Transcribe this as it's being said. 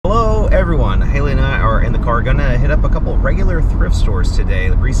everyone, Haley and I are in the car gonna hit up a couple regular thrift stores today.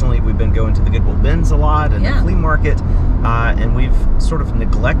 Recently we've been going to the Goodwill Bins a lot and the flea market, and we've sort of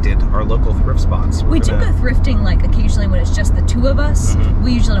neglected our local thrift spots. We do go thrifting like occasionally when it's just the two of us.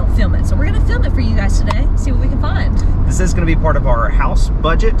 We usually don't film it, so we're gonna film it for you guys today, see what we can find. This is gonna be part of our house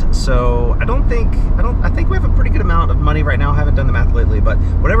budget, so I think we have a pretty good amount of money right now. I haven't done the math lately, but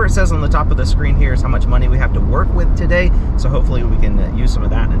whatever it says on the top of the screen here is how much money we have to work with today, so hopefully we can use some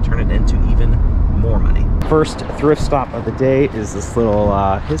of that and turn it into even more money. First thrift stop of the day is this little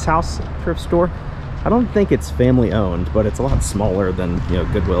His House thrift store. I don't think it's family owned, but it's a lot smaller than, you know,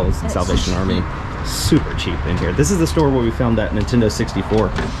 Goodwill's and Salvation Army. Super cheap in here. This is the store where we found that Nintendo 64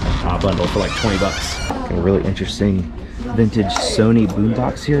 bundle for like 20 bucks. Got a really interesting vintage Sony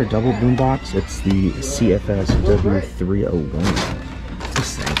boombox here, a double boombox. It's the CFS W301.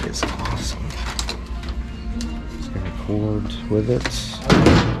 This thing is awesome. Cord with it.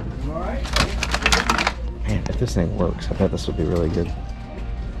 Man, if this thing works, I bet this would be really good.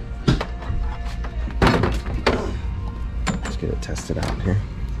 Let's get it tested out here.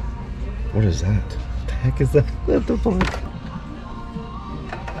 What is that? What the heck is that? What the fuck?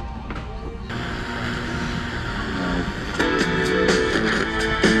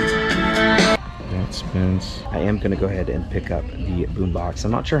 I am going to go ahead and pick up the boombox.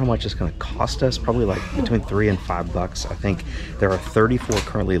 I'm not sure how much it's going to cost us, probably like between $3 and $5. I think there are 34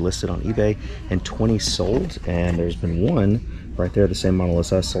 currently listed on eBay and 20 sold, and there's been one right there, the same model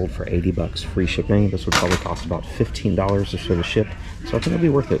as us, sold for 80 bucks free shipping. This would probably cost about $15 or so to ship, so I think it'll be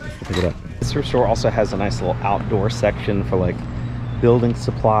worth it to pick it up. This thrift store also has a nice little outdoor section for like building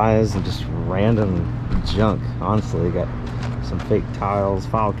supplies and just random junk. Honestly, you got some fake tiles,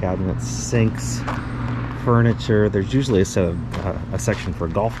 file cabinets, sinks, furniture. There's usually a section for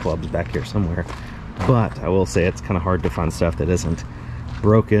golf clubs back here somewhere, but I will say it's kind of hard to find stuff that isn't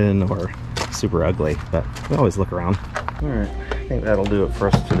broken or super ugly, but we always look around. All right, I think that'll do it for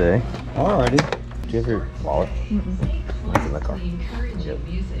us today. Alrighty. Do you have your wallet? It's in the car.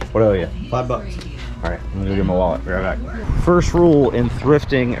 What owe you? $5. All right, I'm gonna get my wallet. Be right back. First rule in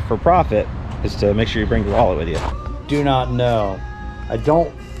thrifting for profit is to make sure you bring your wallet with you. Do not know. I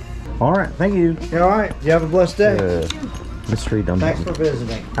don't. All right, thank you. All right, you have a blessed day. Mystery dum-dum. Thanks for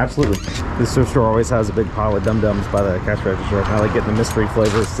visiting. Absolutely. This thrift store always has a big pile of dum-dums by the cash register. I like getting the mystery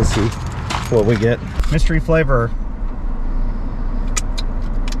flavors to see what we get. Mystery flavor.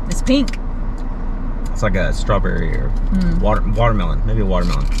 It's pink. It's like a strawberry or watermelon, maybe a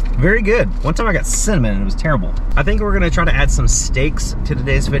watermelon. Very good. One time I got cinnamon and it was terrible. I think we're gonna try to add some steaks to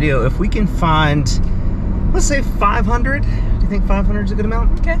today's video. If we can find, let's say 500. Do you think 500 is a good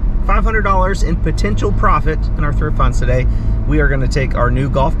amount? Okay. $500 in potential profit in our thrift finds today. We are going to take our new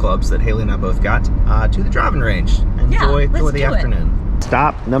golf clubs that Haley and I both got to the driving range. Enjoy the afternoon.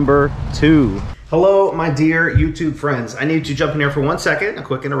 Stop number 2. Hello, my dear YouTube friends. I need to jump in here for 1 second, a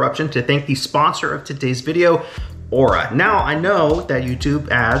quick interruption, to thank the sponsor of today's video, Aura. Now, I know that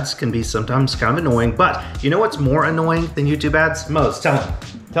YouTube ads can be sometimes kind of annoying, but you know what's more annoying than YouTube ads? Mose, tell them.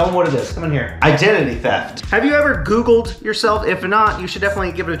 Tell them what it is. Come in here. Identity theft. Have you ever Googled yourself? If not, you should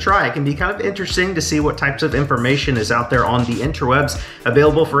definitely give it a try. It can be kind of interesting to see what types of information is out there on the interwebs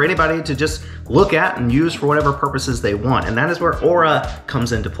available for anybody to just look at and use for whatever purposes they want. And that is where Aura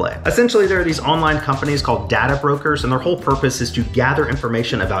comes into play. Essentially, there are these online companies called data brokers, and their whole purpose is to gather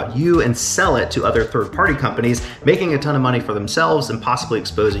information about you and sell it to other third-party companies, making a ton of money for themselves and possibly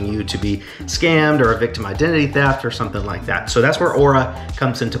exposing you to be scammed or a victim identity theft or something like that. So that's where Aura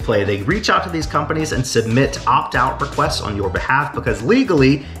comes into play. They reach out to these companies and submit opt-out requests on your behalf, because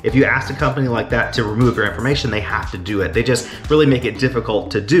legally, if you ask a company like that to remove your information, they have to do it. They just really make it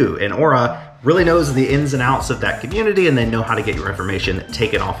difficult to do. And Aura really knows the ins and outs of that community, and they know how to get your information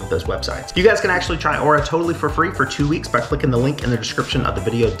taken off of those websites. You guys can actually try Aura totally for free for 2 weeks by clicking the link in the description of the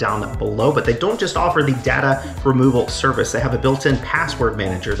video down below. But they don't just offer the data removal service. They have a built-in password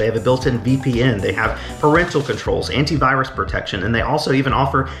manager. They have a built-in VPN. They have parental controls, antivirus protection, and they also even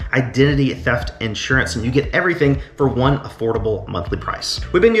offer identity theft insurance, and you get everything for one affordable monthly price.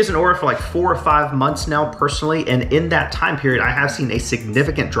 We've been using Aura for like 4 or 5 months now personally, and in that time period, I have seen a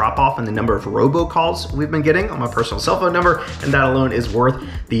significant drop off in the number of robocalls we've been getting on my personal cell phone number, and that alone is worth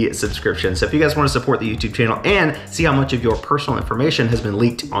the subscription. So if you guys want to support the YouTube channel and see how much of your personal information has been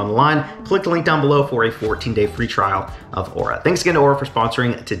leaked online, click the link down below for a 14-day free trial of Aura. Thanks again to Aura for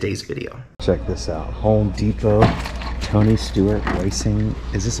sponsoring today's video. Check this out. Home Depot, Tony Stewart Racing.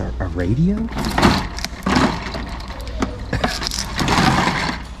 Is this a radio?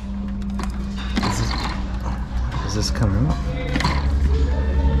 Is this coming up?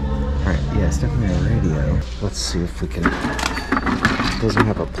 All right, yeah, it's definitely a radio. Let's see if we can Doesn't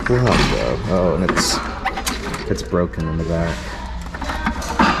have a plug though. Oh, and it's broken in the back,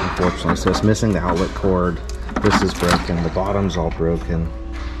 unfortunately. So it's missing the outlet cord. This is broken. The bottom's all broken.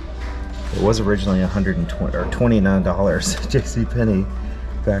 It was originally $120 or $29 JCPenney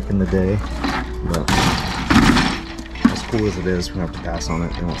back in the day, but as cool as it is, we're gonna have to pass on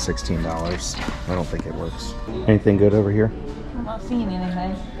it. They want $16. I don't think it works. Anything good over here? I'm not seeing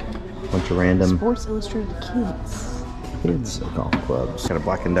anything. Bunch of random Sports Illustrated Kids golf clubs. Got a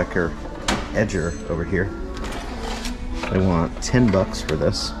Black & Decker Edger over here. They want $10 for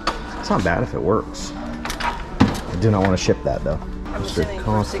this. It's not bad if it works. I do not want to ship that though. I'm assuming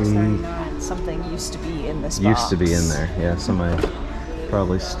for $6.99 something used to be in this box. Used to be in there. Yeah, somebody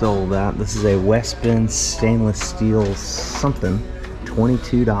probably stole that. This is a West Bend stainless steel something.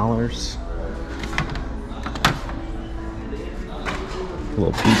 $22. A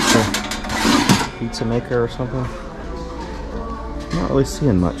little pizza maker or something. Not really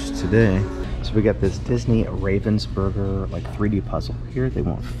seeing much today. So we got this Disney Ravensburger like 3D puzzle here. They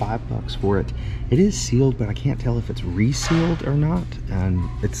want $5 for it. It is sealed, but I can't tell if it's resealed or not. And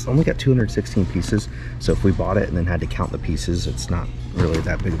it's only got 216 pieces. So if we bought it and then had to count the pieces, it's not really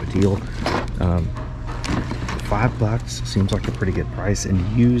that big of a deal. $5 seems like a pretty good price.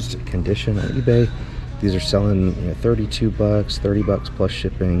 In used condition on eBay, these are selling, you know, $32, $30 plus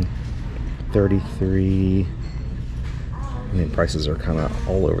shipping, $33. I mean, prices are kind of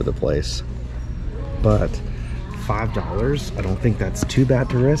all over the place, but $5, I don't think that's too bad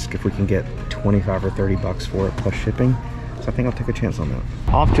to risk if we can get 25 or $30 for it plus shipping. So I think I'll take a chance on that.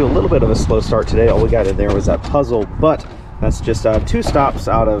 Off to a little bit of a slow start today. All we got in there was that puzzle, but that's just 2 stops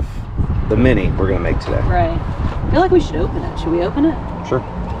out of the mini we're gonna make today. Right. I feel like we should open it. Should we open it? Sure.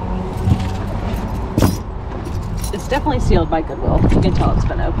 It's definitely sealed by Goodwill. You can tell it's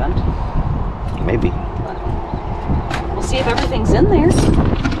been opened. Maybe. We'll see if everything's in there.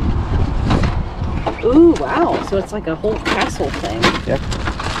 Ooh, wow. So it's like a whole castle thing. Yeah.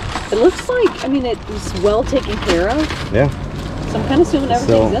 It looks like, I mean, it's well taken care of. Yeah. So I'm kind of assuming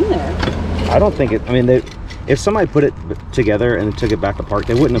everything's in there. I don't think it, I mean, if somebody put it together and took it back apart,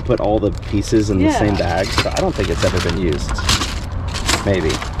 they wouldn't have put all the pieces in the same bag. So I don't think it's ever been used.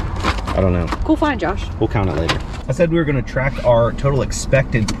 Maybe. I don't know. Cool find, Josh. We'll count it later. I said we were going to track our total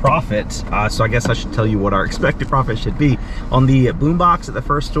expected profit, so I guess I should tell you what our expected profit should be. On the boombox at the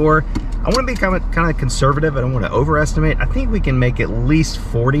first store, I want to be kind of conservative. I don't want to overestimate. I think we can make at least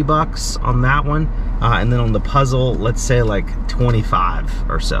 $40 on that one, and then on the puzzle, let's say like 25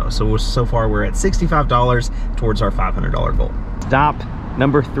 or so. So far we're at $65 towards our $500 goal. Stop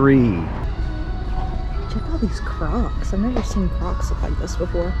number 3. Check out these Crocs. I've never seen Crocs look like this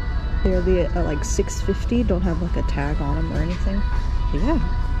before. They're like $6.50, don't have like a tag on them or anything. But yeah,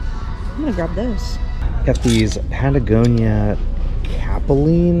 I'm gonna grab those. Got these Patagonia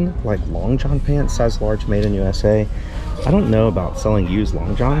Capeline, like long john pants, size large, made in USA. I don't know about selling used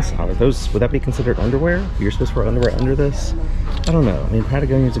long johns. Are those, would that be considered underwear? You're supposed to wear underwear under this? I don't know. I mean,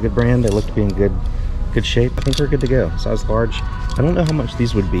 Patagonia's a good brand. They look to be in good shape. I think we're good to go. Size large. I don't know how much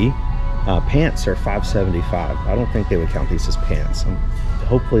these would be. Pants are $5.75. I don't think they would count these as pants.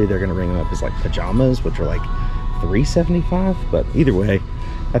 Hopefully they're gonna ring them up as like pajamas, which are like $3.75, but either way,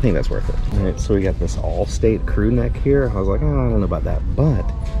 I think that's worth it. All right, so we got this Allstate crew neck here. I was like, oh, I don't know about that, but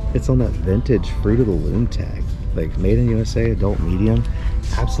it's on that vintage Fruit of the Loom tag, like made in USA, adult medium,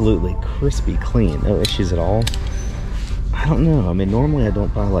 absolutely crispy clean, no issues at all. I don't know. I mean, normally I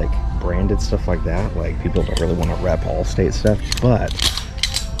don't buy like branded stuff like that. Like people don't really want to rep Allstate stuff, but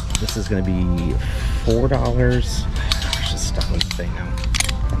this is gonna be $4. Gosh, just stuck on the thing now.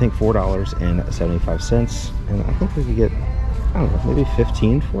 I think $4.75, and I think we could get, I don't know, maybe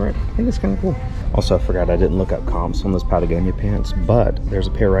 15 for it. I think it's kind of cool. Also, I forgot I didn't look up comps on those Patagonia pants, but there's a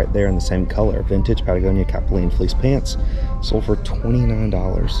pair right there in the same color. Vintage Patagonia Capeline fleece pants, sold for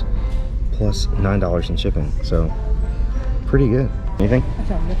 $29 plus $9 in shipping. So, pretty good. Anything? That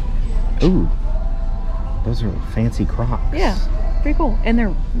sounds good. Ooh, those are fancy Crocs. Yeah, pretty cool. And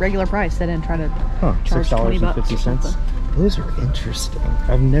they're regular price. They didn't try to charge $20. Those are interesting.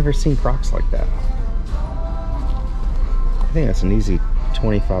 I've never seen Crocs like that. I think that's an easy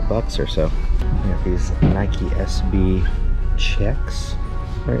 $25 or so. We got these Nike SB checks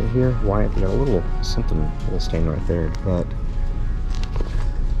right here. White, they got a little stain right there, but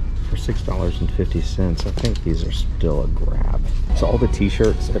for $6.50, I think these are still a grab. So all the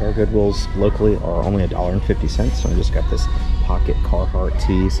t-shirts at our Goodwills locally are only $1.50. So I just got this pocket Carhartt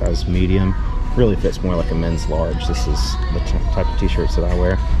tee, size medium. Really fits more like a men's large. This is the type of t-shirts that I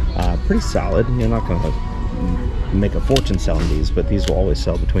wear. Pretty solid. You're not gonna make a fortune selling these, but these will always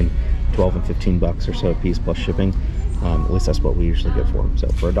sell between 12 and $15 or so a piece plus shipping. At least that's what we usually get for them. So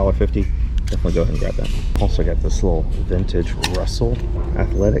for $1.50, definitely go ahead and grab that. Also got this little vintage Russell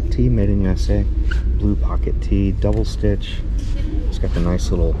athletic tee made in USA. Blue pocket tee, double stitch. It's got the nice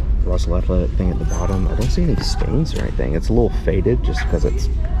little Russell athletic thing at the bottom. I don't see any stains or anything. It's a little faded just because it's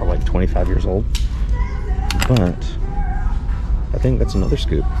probably like 25 years old. But I think that's another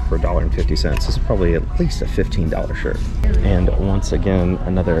scoop for $1.50. This is probably at least a $15 shirt. And once again,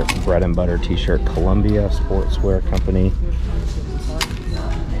 another bread and butter t-shirt, Columbia Sportswear Company.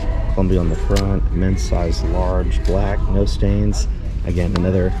 Columbia on the front, men's size large, black, no stains. Again,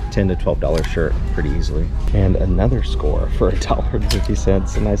 another $10 to $12 shirt pretty easily. And another score for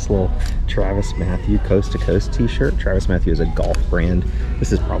 $1.50. A nice little Travis Mathew Coast to Coast t-shirt. Travis Mathew is a golf brand.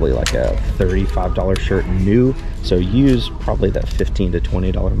 This is probably like a $35 shirt new. So used probably that $15 to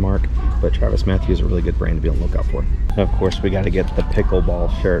 $20 mark. But Travis Mathew is a really good brand to be on the lookout for. And of course, we got to get the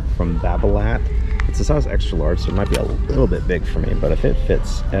pickleball shirt from Babolat. It's a size extra large, so it might be a little bit big for me. But if it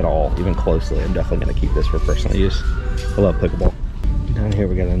fits at all, even closely, I'm definitely going to keep this for personal use. I love pickleball. Down here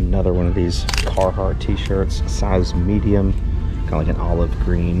we got another one of these Carhartt t-shirts, size medium, kind of like an olive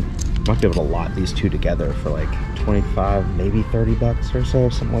green. Might be able to lot these two together for like 25, maybe 30 bucks or so,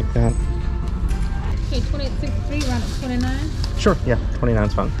 something like that. Okay, 28.63, round up 29. Sure, yeah, 29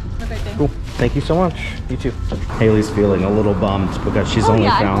 is fine. Okay, thanks. Cool, thank you so much. You too. Haley's feeling a little bummed because she's only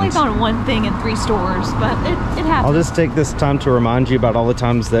I've only found found one thing in 3 stores, but it happens. I'll just take this time to remind you about all the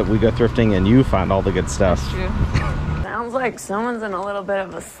times that we go thrifting and you find all the good stuff. That's true. Sounds like someone's in a little bit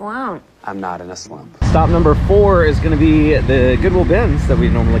of a slump. I'm not in a slump. Stop number 4 is going to be the Goodwill bins that we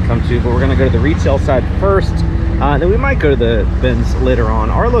normally come to, but we're going to go to the retail side first. Then we might go to the bins later on.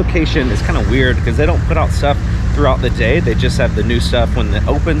 Our location is kind of weird because they don't put out stuff throughout the day. They just have the new stuff when it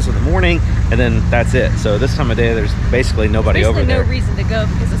opens in the morning, and then that's it. So this time of day, there's basically nobody over there. There's no reason to go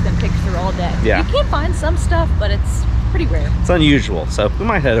because it's been picked through all day. Yeah. You can find some stuff, but it's pretty rare. It's unusual, so we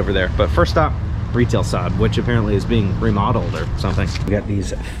might head over there. But first stop, retail side, which apparently is being remodeled or something. We got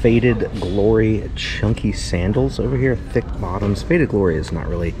these Faded Glory chunky sandals over here, thick bottoms. Faded Glory is not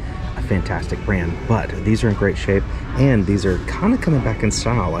really a fantastic brand, but these are in great shape, and these are kind of coming back in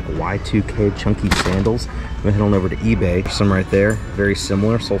style, like Y2K chunky sandals. I'm gonna head on over to eBay. Some right there, very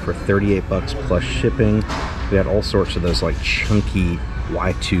similar, sold for 38 bucks plus shipping. We had all sorts of those like chunky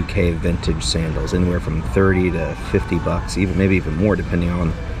Y2K vintage sandals, anywhere from 30 to 50 bucks, even maybe even more depending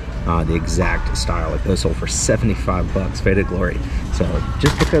on the exact style. Like those sold for 75 bucks, Faded Glory. So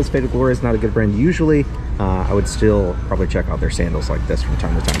just because Faded Glory is not a good brand usually, I would still probably check out their sandals like this from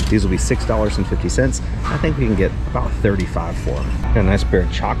time to time. These will be $6.50. I think we can get about 35 for them. Got a nice pair of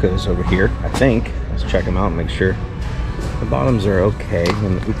Chacos over here, I think. Let's check them out and make sure the bottoms are okay.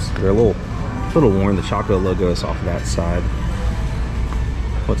 And oops, they're a little worn. The Chaco logo is off that side.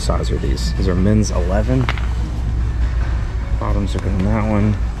 What size are these? These are men's 11. Bottoms are good on that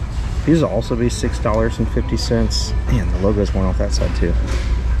one. These will also be $6.50. Man, the logo's worn off that side too.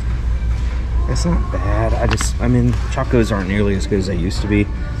 It's not bad. I mean, Chacos aren't nearly as good as they used to be.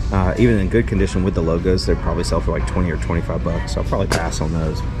 Even in good condition with the logos, they probably sell for like 20 or 25 bucks. So I'll probably pass on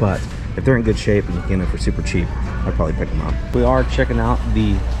those. But if they're in good shape and you can get them for super cheap, I'd probably pick them up. We are checking out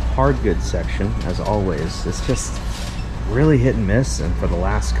the hard goods section, as always. It's just really hit and miss, and for the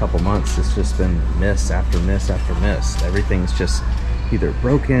last couple months, it's just been miss after miss after miss. Everything's just either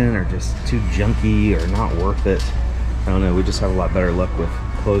broken or just too junky or not worth it. I don't know, we just have a lot better luck with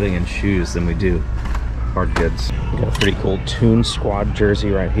clothing and shoes than we do hard goods. We got a pretty cool Toon Squad jersey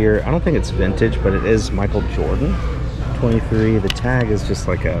right here. I don't think it's vintage, but it is Michael Jordan 23. The tag is just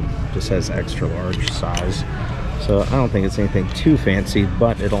like just says extra large size, so I don't think it's anything too fancy,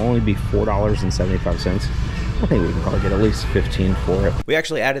 but it'll only be $4.75. I think we can probably get at least 15 for it. We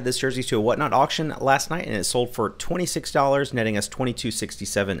actually added this jersey to a Whatnot auction last night, and it sold for $26, netting us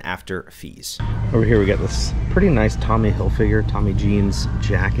 $22.67 after fees. Over here we got this pretty nice Tommy Hilfiger, Tommy Jeans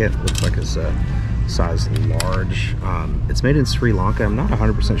jacket. Looks like it's a size large. It's made in Sri Lanka. I'm not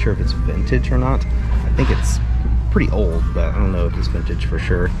 100% sure if it's vintage or not. I think it's pretty old, but I don't know if it's vintage for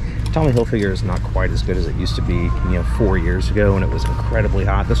sure. Tommy Hilfiger is not quite as good as it used to be, 4 years ago when it was incredibly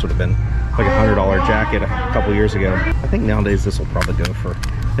hot. This would have been like a $100 jacket a couple years ago. I think nowadays this will probably go for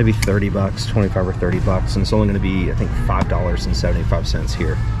maybe 30 bucks, 25 or 30 bucks, and it's only going to be, I think, $5.75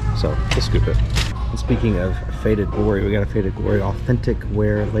 here. So we'll scoop it. And speaking of Faded Glory, we got a Faded Glory authentic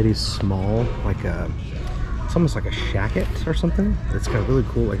wear ladies small, like it's almost like a shacket or something. It's got a really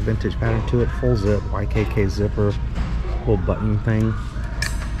cool like vintage pattern to it, full zip, YKK zipper, little button thing.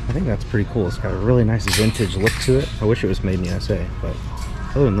 I think that's pretty cool. It's got a really nice vintage look to it. I wish it was made in the USA, but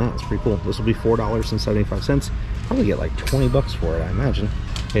other than that, it's pretty cool. This will be $4.75. Probably get like 20 bucks for it, I imagine.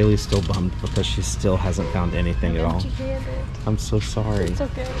 Haley's still bummed because she still hasn't found anything at all. I'm so sorry. It's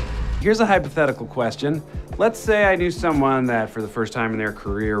okay. Here's a hypothetical question. Let's say I knew someone that for the first time in their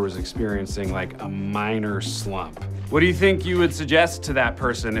career was experiencing like a minor slump. What do you think you would suggest to that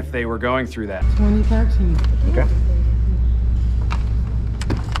person if they were going through that? 2013. Okay.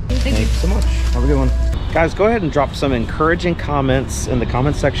 Thanks so much. Have a good one. Guys, go ahead and drop some encouraging comments in the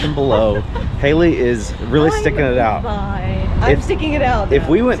comment section below. Haley is really sticking it out. I'm sticking it out. If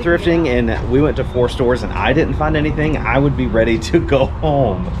we went thrifting and we went to 4 stores and I didn't find anything, I would be ready to go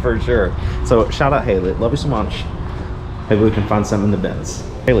home for sure. So shout out Haley. Love you so much. Maybe we can find some in the bins.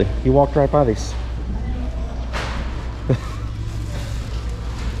 Haley, you walked right by these.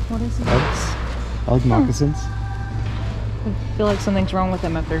 What is it? Ugg moccasins. I feel like something's wrong with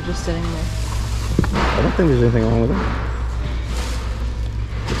them if they're just sitting there. I don't think there's anything wrong with them.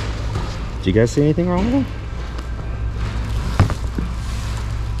 Do you guys see anything wrong with them?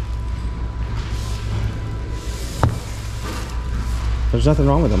 There's nothing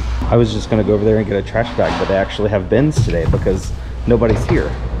wrong with them. I was just gonna go over there and get a trash bag, but they actually have bins today because nobody's here.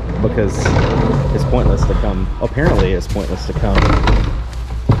 Because it's pointless to come. Apparently it's pointless to come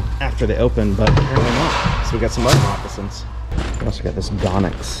after they open, but apparently not. So we got some other moccasins. We also got this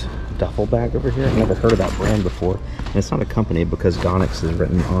Gonix duffel bag over here. I've never heard of that brand before. And it's not a company because Gonix is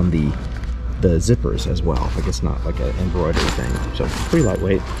written on the zippers as well. Like it's not like an embroidery thing. So it's pretty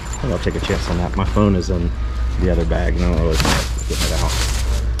lightweight. I think I'll take a chance on that. My phone is in the other bag and I don't always get it out.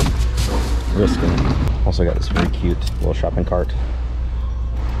 Risking it. Also got this very cute little shopping cart.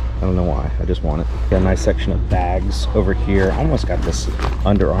 I don't know why, I just want it. Got a nice section of bags over here. I almost got this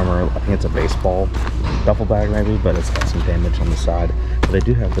Under Armour, I think it's a baseball duffel bag maybe, but it's got some damage on the side. But they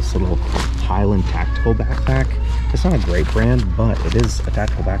do have this little Highland tactical backpack. It's not a great brand, but it is a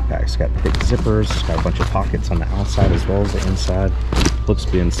tactical backpack. It's got big zippers, it's got a bunch of pockets on the outside as well as the inside. Looks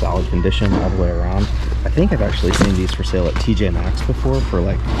to be in solid condition all the way around. I think I've actually seen these for sale at TJ Maxx before for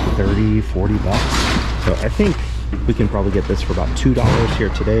like 30, 40 bucks. So I think we can probably get this for about $2 here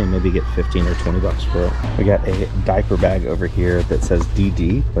today and maybe get 15 or 20 bucks for it. We got a diaper bag over here that says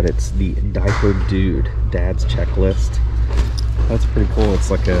DD, but it's the Diaper Dude Dad's Checklist. That's pretty cool. It's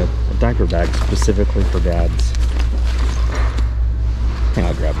like a diaper bag specifically for dads. I think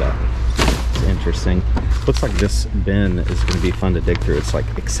I'll grab that. It's interesting. Looks like this bin is going to be fun to dig through. It's like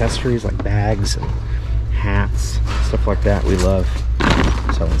accessories like bags and hats, stuff like that. We love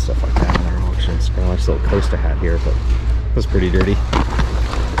selling stuff like that in our auctions. Got a nice little Costa hat here, but it was pretty dirty.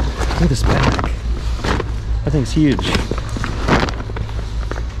 Look at this bag. That thing's huge.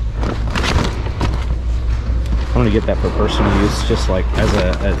 I'm gonna get that for personal use, just like as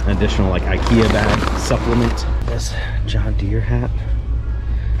an additional like IKEA bag supplement. This John Deere hat.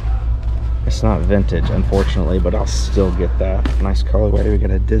 It's not vintage, unfortunately, but I'll still get that. Nice colorway. We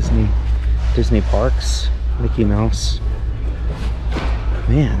got a Disney Parks, Mickey Mouse.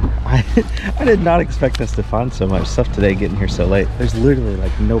 Man, I did not expect us to find so much stuff today getting here so late. There's literally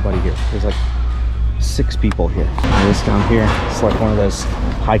like nobody here. There's like 6 people here. And this down here, it's like one of those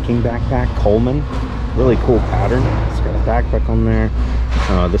hiking backpack, Coleman. Really cool pattern. It's got a backpack on there.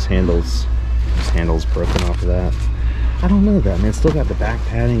 This handle's broken off of that. I don't know that, man. It's still got the back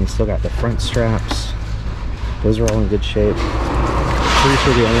padding. It's still got the front straps. Those are all in good shape. Pretty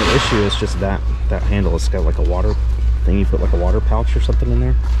sure the only issue is just that handle. It's got like a water thing. You put like a water pouch or something in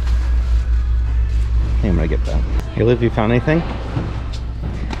there. I think I'm gonna get that. Hey, Liv, you found anything?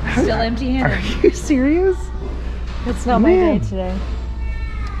 Still empty-handed. Are you serious? It's not my day today.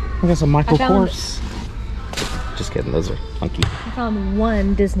 I got some Michael Kors. Just kidding, those are funky. I found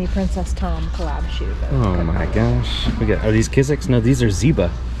one Disney Princess Tom collab shoe. Oh my gosh. Are these Kizik's? No, these are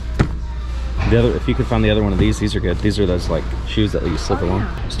Zeba. If you could find the other one of these are good. These are those like shoes that you slip along.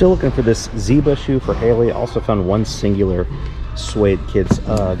 Yeah. Still looking for this Zeba shoe for Haley. Also found one singular suede kids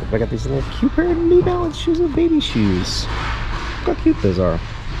Ugg. But I got these little cute pair of New Balance shoes with baby shoes. Look how cute those are.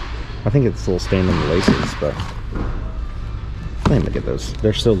 I think it's a little stained on the laces, but I think I'm gonna get those.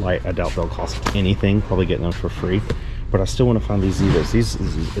 They're so light, I doubt they'll cost anything. Probably getting them for free. But I still want to find these Zebas.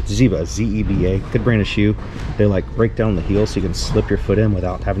 It's Zeba, Z-E-B-A. Good brand of shoe. They like break down the heel so you can slip your foot in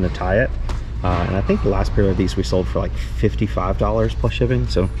without having to tie it. And I think the last pair of these we sold for like $55 plus shipping.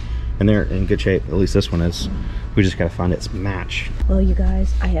 So, and they're in good shape. At least this one is. We just gotta find its match. Well, you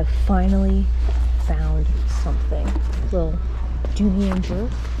guys, I have finally found something. Little Dooney and Jerk.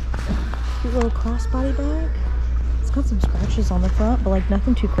 Cute little crossbody bag. It's got some scratches on the front, but like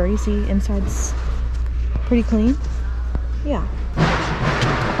nothing too crazy. Inside's pretty clean. Yeah.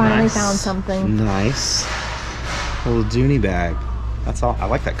 Finally found something. Nice. Little Dooney bag. That's all. I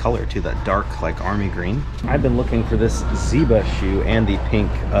like that color too, that dark like army green. I've been looking for this Zebra shoe and the pink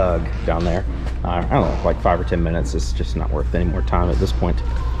UGG down there. I don't know, like 5 or 10 minutes. It's just not worth any more time at this point.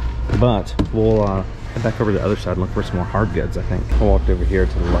 But we'll head back over to the other side and look for some more hard goods, I think. I walked over here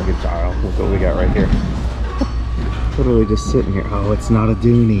to the luggage aisle. Look what we got right here. Literally just sitting here. Oh, it's not a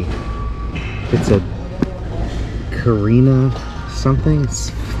Dooney. It's a Karina something.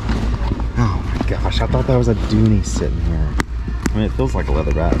 Oh my gosh, I thought that was a Dooney sitting here. I mean, it feels like a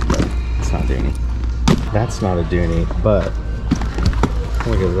leather bag, but it's not Dooney. That's not a Dooney, but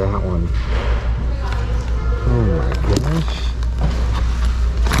look at that one. Oh my gosh.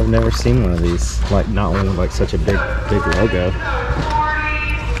 I've never seen one of these, like not one with like such a big logo.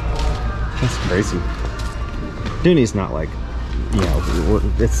 That's crazy. Dooney's not like, you know,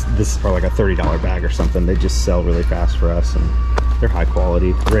 this is for like a $30 bag or something. They just sell really fast for us, and they're high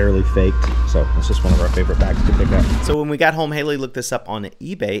quality, rarely faked. So it's just one of our favorite bags to pick up. So when we got home, Haley looked this up on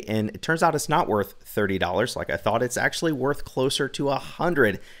eBay, and it turns out it's not worth $30 like I thought. It's actually worth closer to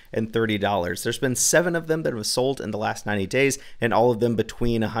 $130. There's been 7 of them that have sold in the last 90 days, and all of them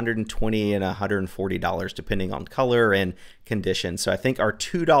between $120 and $140, depending on color and condition. So I think our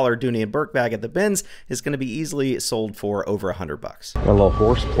 $2 Dooney and Burke bag at the bins is going to be easily sold for over $100. Got a little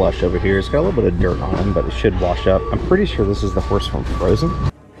horse plush over here. It's got a little bit of dirt on him, but it should wash up. I'm pretty sure this is the horse from Frozen.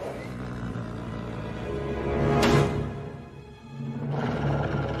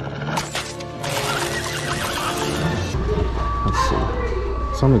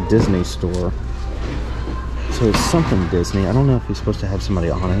 It's on the Disney store, so it's something Disney. I don't know if he's supposed to have somebody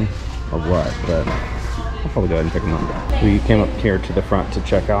on him or what, but I'll probably go ahead and pick him up. We came up here to the front to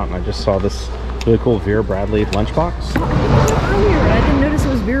check out, and I just saw this really cool Vera Bradley lunchbox. Earlier, I didn't notice it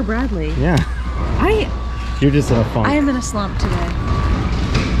was Vera Bradley. Yeah. You're just in a funk. I am in a slump today.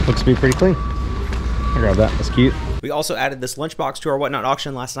 Looks to be pretty clean. I grabbed that. That's cute. We also added this lunchbox to our Whatnot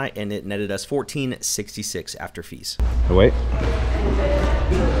auction last night, and it netted us $14.66 after fees. Oh, wait.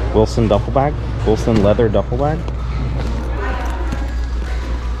 Wilson duffel bag. Wilson leather duffel bag.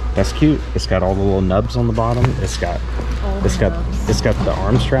 That's cute. It's got all the little nubs on the bottom. It's got the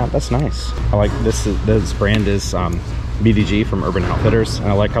arm strap. That's nice. I like this. This brand is BDG from Urban Outfitters, and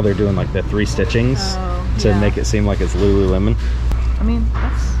I like how they're doing like the 3 stitchings to make it seem like it's Lululemon. I mean,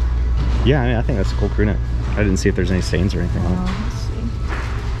 that's... Yeah, I mean, I think that's a cool crew neck. I didn't see if there's any stains or anything on it. Let's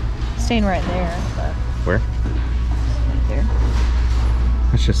see. Stain right there, but... Where? Right there.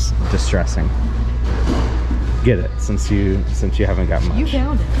 That's just distressing. Get it, since you haven't got much. You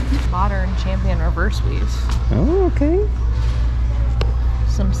found it. Modern Champion reverse weaves. Oh, okay.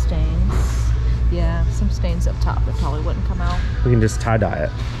 Some stains. Yeah, some stains up top that probably wouldn't come out. We can just tie-dye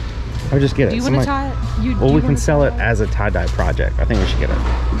it. Or just get it. Do you want to tie it? Well, we can sell it as a tie-dye project. I think we should get it.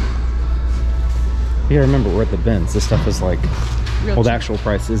 You gotta remember, we're at the bins. This stuff is like, well, the actual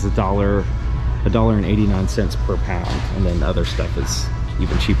price is $1.89 per pound, and then the other stuff is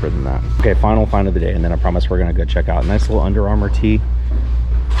even cheaper than that. Okay, final find of the day, and then I promise we're gonna go check out a nice little Under Armour tee,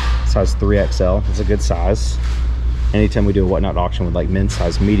 size 3XL. It's a good size. Anytime we do a Whatnot auction with like men's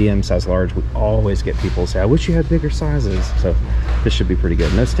size, medium, size large, we always get people say, I wish you had bigger sizes. So this should be pretty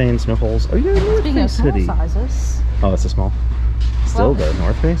good. No stains, no holes. Oh yeah, North Face hoodie. Sizes. Oh, that's a small. Still though,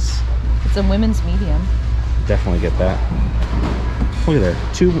 North Face. It's a women's medium. Definitely get that. Look at there,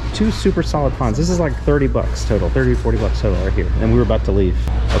 two super solid finds. This is like 30 bucks total, 30 to 40 bucks total right here. And we were about to leave.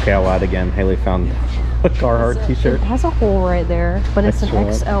 Okay, I lied again. Haley found a Carhartt t-shirt. It has a hole right there, but it's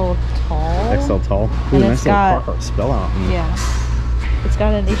an XL tall. XL tall. Ooh, and nice it's got Carhartt spell out. Yeah. It's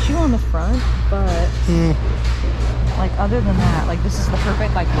got an issue on the front, but like other than that, like this is the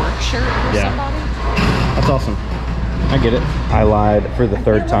perfect like work shirt for somebody. That's awesome. I get it. I lied for the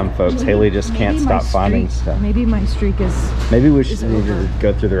 3rd time, folks. Haley just can't stop finding stuff. Maybe my streak is... Maybe we should need to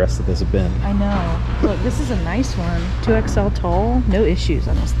go through the rest of this bin. I know. Look, this is a nice one. 2XL tall. No issues,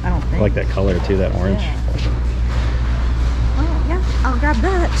 I don't think. I like that color too, that orange. Yeah. Oh, yeah. I'll grab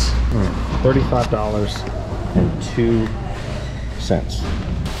that. $35.02.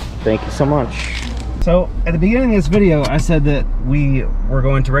 Thank you so much. So at the beginning of this video, I said that we were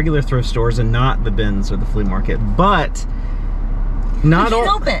going to regular thrift stores and not the bins or the flea market, but we can't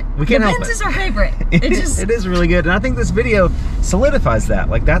help it. We can't help it. The bins is our favorite. It is really good, and I think this video solidifies that.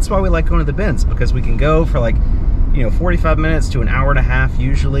 Like, that's why we like going to the bins, because we can go for like, you know, 45 minutes to an hour and a half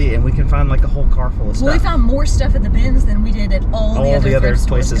usually, and we can find like a whole car full of stuff. Well, we found more stuff at the bins than we did at all the other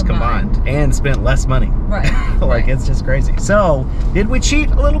places combined, and spent less money. Right. Like, it's just crazy. So, did we cheat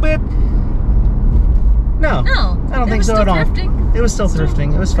a little bit? No, I don't think so at all. It was still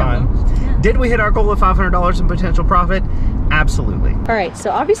thrifting. It was fine. Yeah. Did we hit our goal of $500 in potential profit? Absolutely. All right, so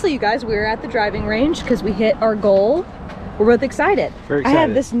obviously, you guys, we were at the driving range because we hit our goal. we're both excited. Very I have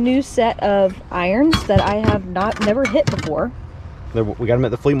excited. this new set of irons that I have never hit before. We got them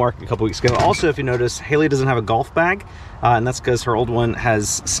at the flea market a couple weeks ago. Also, if you notice, Haley doesn't have a golf bag, and that's because her old one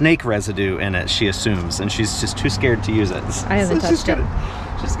has snake residue in it, she assumes, and she's just too scared to use it. I haven't touched it.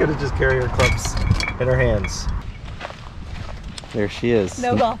 She's gonna just carry her clubs in her hands. There she is.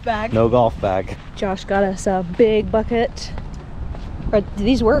 No golf bag. No golf bag. Josh got us a big bucket. Do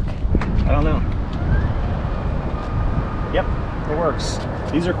these work? I don't know. Yep, it works.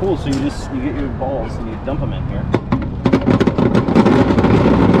 These are cool, so you get your balls and you dump them in here.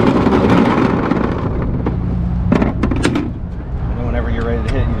 And then whenever you're ready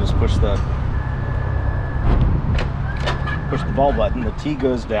to hit, you just push the ball button. The tee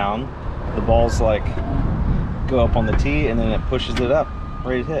goes down. The balls like go up on the tee, and then it pushes it up,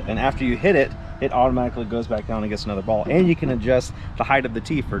 ready to hit. And after you hit it, it automatically goes back down and gets another ball. And you can adjust the height of the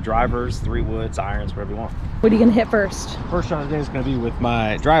tee for drivers, 3-woods, irons, whatever you want. What are you gonna hit first? First shot of the day is gonna be with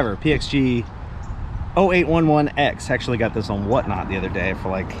my driver, PXG 0811X. Actually got this on Whatnot the other day for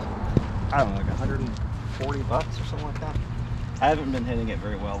like, I don't know, like 140 bucks or something like that. I haven't been hitting it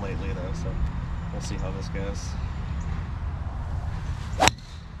very well lately though, so we'll see how this goes.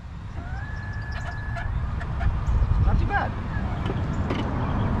 Not too bad.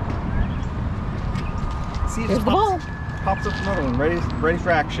 See, it Here's just the ball. pops up another one, ready for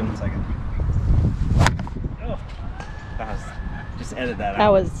action. Second. Oh, just edit that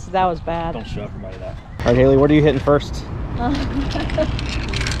out. That was bad. Don't show everybody that. All right, Haley, what are you hitting first?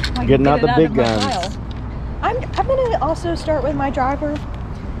 Getting out the big guns. I'm gonna also start with my driver.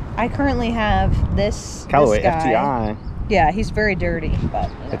 I currently have this Callaway this guy. FTI. Yeah, he's very dirty, but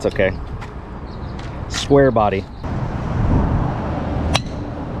you know. It's okay. Square body.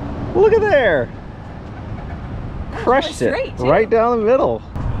 Look at there. Crushed it straight, too. right down the middle.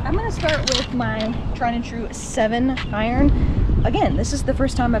 I'm gonna start with my tried and true 7 iron. Again, this is the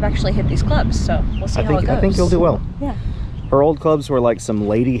first time I've actually hit these clubs, so we'll see how it goes. I think you'll do well. Yeah. Her old clubs were like some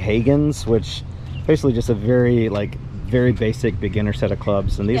Lady Hagens, which basically just a very basic beginner set of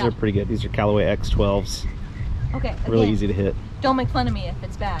clubs, and these are pretty good. These are Callaway X12s. Okay. Really again, easy to hit. Don't make fun of me if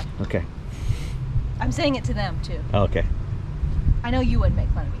it's bad. Okay. I'm saying it to them too. Oh, okay. I know you wouldn't make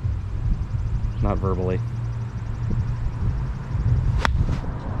fun of me. Not verbally.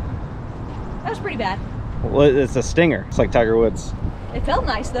 That was pretty bad. Well, it's a stinger. It's like Tiger Woods. It felt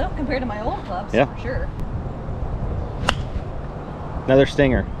nice though, compared to my old clubs, Yeah. for sure. Another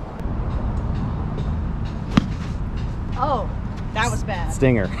stinger. Oh, that was bad.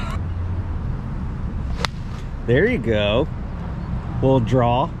 Stinger. There you go. We'll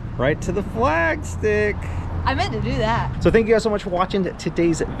draw right to the flag stick. I meant to do that. So thank you guys so much for watching.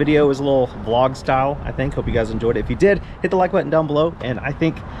 Today's video is a little vlog style, I think. Hope you guys enjoyed it. If you did, hit the like button down below. And I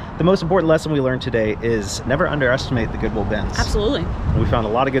think the most important lesson we learned today is never underestimate the Goodwill bins. Absolutely. We found a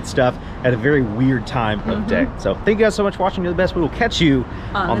lot of good stuff at a very weird time of day. So thank you guys so much for watching. You're the best. We will catch you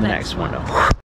on the next one.